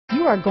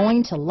you are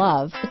going to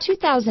love the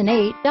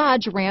 2008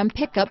 Dodge Ram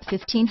Pickup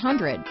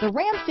 1500. The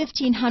Ram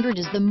 1500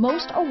 is the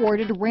most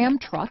awarded Ram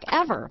truck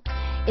ever.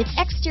 Its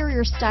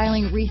exterior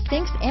styling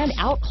rethinks and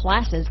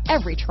outclasses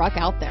every truck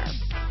out there.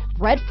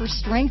 Bred for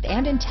strength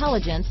and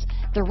intelligence,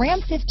 the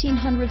Ram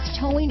 1500's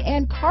towing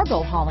and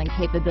cargo hauling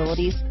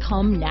capabilities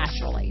come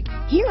naturally.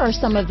 Here are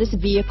some of this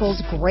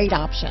vehicle's great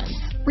options: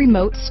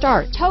 remote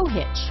start, tow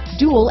hitch,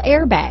 dual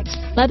airbags,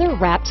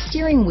 leather-wrapped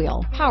steering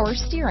wheel, power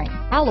steering,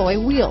 alloy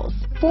wheels,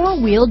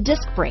 four-wheel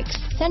disc brakes,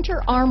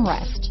 center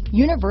armrest,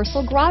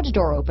 universal garage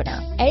door opener,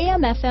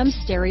 AM/FM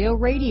stereo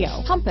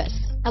radio, compass,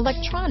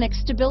 electronic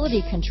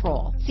stability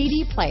control,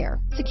 CD player,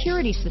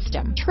 security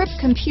system, trip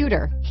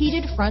computer,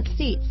 heated front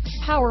seats,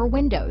 power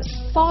windows,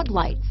 fog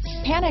lights,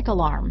 panic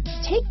alarm.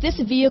 Take this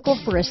vehicle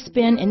for a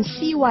spin and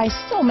see why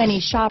so many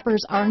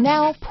shoppers are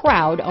now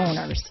proud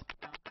owners.